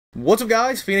What's up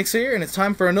guys, Phoenix here, and it's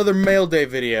time for another mail day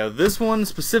video. This one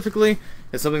specifically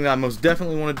is something that I most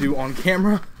definitely want to do on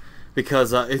camera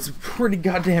because it's pretty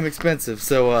goddamn expensive.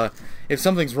 So if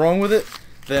something's wrong with it,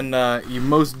 then you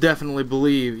most definitely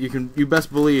believe, you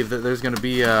best believe that there's going to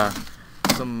be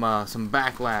some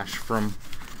backlash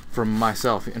from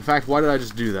myself. In fact, why did I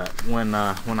just do that when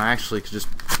I actually could just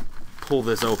pull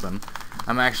this open?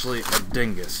 I'm actually a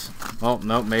dingus. Oh,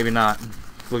 no, maybe not.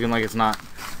 It's looking like it's not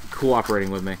cooperating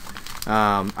with me.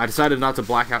 I decided not to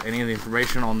black out any of the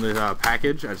information on the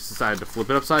package. I just decided to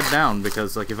flip it upside down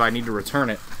because, like, if I need to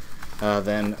return it,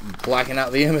 then blacking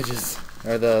out the images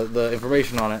or the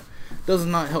information on it does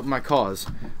not help my cause.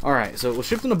 Alright, so it was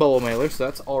shipped in a bubble mailer, so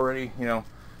that's already, you know,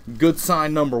 good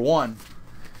sign number one.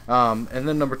 And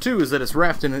then number two is that it's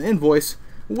wrapped in an invoice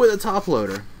with a top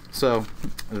loader. So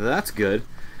that's good.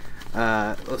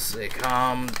 Let's see,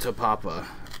 come to Papa.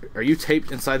 Are you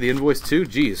taped inside the invoice too?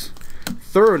 Jeez.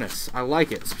 Thoroughness. I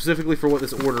like it. Specifically for what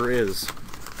this order is.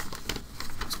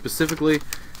 Specifically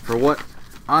for what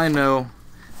I know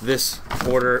this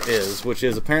order is, which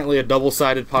is apparently a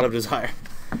double-sided Pot of Desire.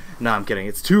 No, I'm kidding.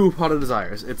 It's two Pot of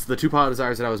Desires. It's the two Pot of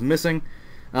Desires that I was missing.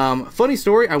 Funny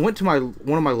story, I went to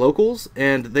one of my locals,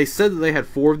 and they said that they had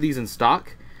 4 of these in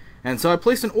stock, and so I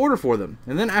placed an order for them.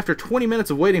 And then after 20 minutes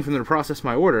of waiting for them to process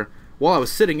my order, while I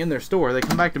was sitting in their store, they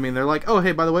come back to me and they're like, oh,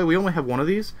 hey, by the way, we only have one of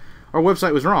these. Our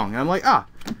website was wrong. And I'm like, ah,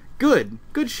 good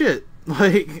shit.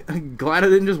 Like, glad I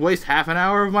didn't just waste half an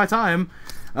hour of my time.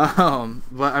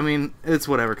 But, I mean, it's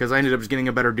whatever, because I ended up just getting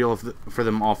a better deal for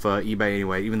them off eBay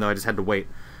anyway, even though I just had to wait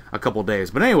a couple days.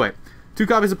 But anyway, 2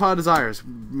 copies of Pot of Desires,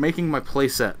 making my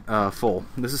playset full.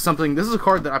 This is a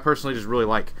card that I personally just really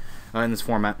like in this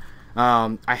format.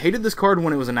 I hated this card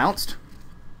when it was announced,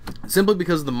 simply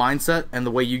because of the mindset and the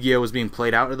way Yu-Gi-Oh! Was being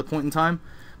played out at the point in time.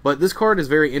 But this card is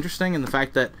very interesting in the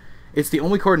fact that it's the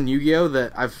only card in Yu-Gi-Oh!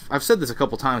 That I've said this a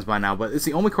couple times by now, but it's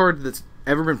the only card that's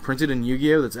ever been printed in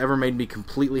Yu-Gi-Oh! That's ever made me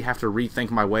completely have to rethink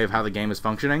my way of how the game is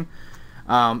functioning.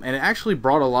 And it actually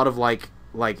brought a lot of like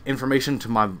information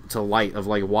to light of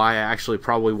like why I actually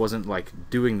probably wasn't like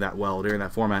doing that well during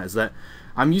that format. Is that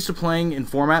I'm used to playing in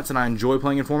formats, and I enjoy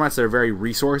playing in formats that are very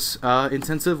resource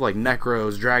intensive, like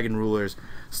Necros, Dragon Rulers,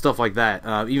 stuff like that.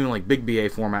 Even like Big BA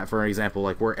format, for example,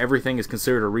 like where everything is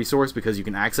considered a resource because you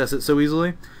can access it so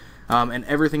easily. And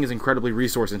everything is incredibly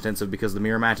resource intensive because the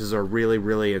mirror matches are really,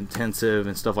 really intensive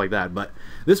and stuff like that. But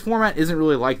this format isn't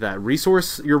really like that.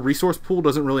 Your resource pool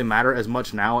doesn't really matter as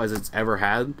much now as it's ever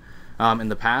had in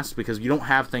the past, because you don't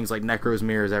have things like Necros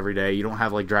mirrors every day. You don't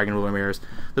have like Dragon Ruler mirrors.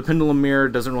 The Pendulum mirror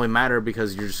doesn't really matter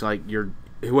because you're just like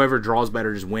whoever draws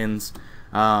better just wins.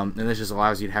 And this just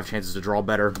allows you to have chances to draw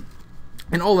better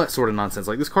and all that sort of nonsense.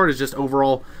 Like, this card is just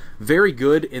overall very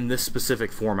good in this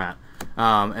specific format.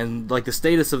 And like the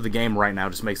status of the game right now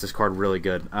just makes this card really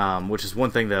good, which is one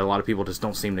thing that a lot of people just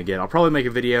don't seem to get. I'll probably make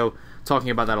a video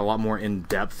talking about that a lot more in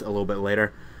depth a little bit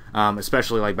later,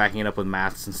 especially like backing it up with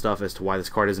maths and stuff as to why this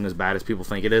card isn't as bad as people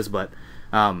think it is. But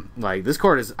like, this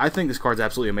card is, I think this card's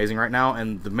absolutely amazing right now,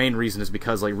 and the main reason is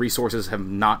because like resources have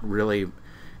not really,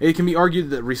 it can be argued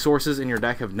that resources in your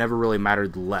deck have never really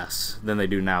mattered less than they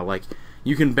do now. Like,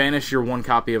 you can banish your 1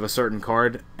 copy of a certain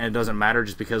card, and it doesn't matter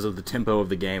just because of the tempo of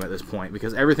the game at this point,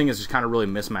 because everything is just kind of really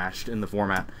mismatched in the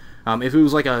format. If it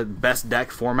was like a best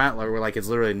deck format, like where like it's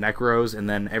literally Necros and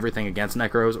then everything against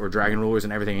Necros, or Dragon Rulers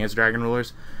and everything against Dragon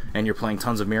Rulers, and you're playing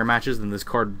tons of mirror matches, then this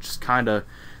card just kind of,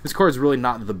 this card's really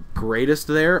not the greatest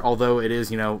there, although it is,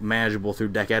 you know, manageable through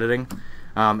deck editing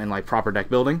and like proper deck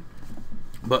building.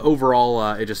 But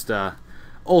overall, it just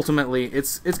ultimately,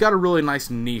 it's got a really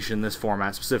nice niche in this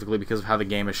format, specifically because of how the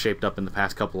game has shaped up in the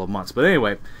past couple of months. But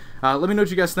anyway, let me know what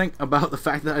you guys think about the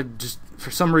fact that I just, for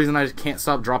some reason, I just can't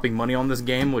stop dropping money on this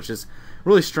game, which is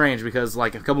really strange because,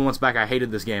 like, a couple months back I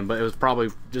hated this game, but it was probably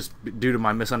just due to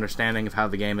my misunderstanding of how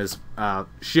the game is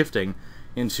shifting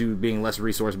into being less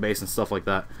resource-based and stuff like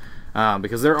that.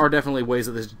 Because there are definitely ways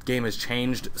that this game has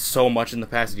changed so much in the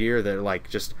past year that,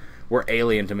 like, just were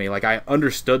alien to me. Like, I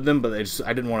understood them, but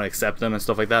I didn't want to accept them and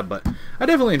stuff like that. But I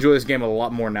definitely enjoy this game a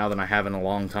lot more now than I have in a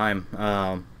long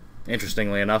time,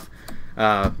 interestingly enough,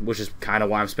 which is kind of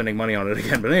why I'm spending money on it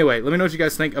again. But anyway, let me know what you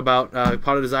guys think about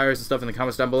Pot of Desires and stuff in the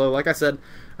comments down below. Like I said,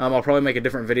 I'll probably make a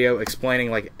different video explaining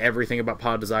like everything about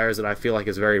Pot of Desires that I feel like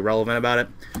is very relevant about it.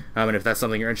 And if that's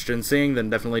something you're interested in seeing, then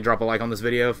definitely drop a like on this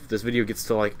video. If this video gets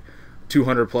to like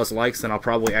 200 plus likes, then I'll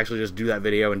probably actually just do that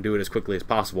video and do it as quickly as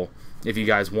possible. If you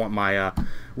guys want my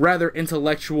rather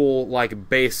intellectual like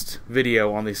based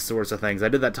video on these sorts of things. I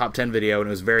did that top 10 video and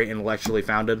it was very intellectually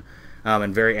founded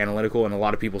and very analytical, and a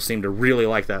lot of people seem to really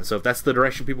like that. So if that's the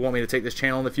direction people want me to take this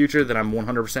channel in the future, then I'm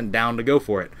 100% down to go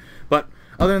for it. But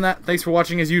Other than that, thanks for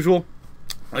watching as usual.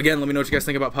 Again, let me know what you guys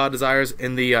think about Pod Desires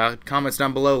in the comments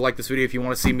down below. Like this video if you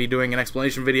want to see me doing an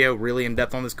explanation video really in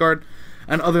depth on this card.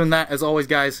 And other than that, as always,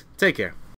 guys, take care.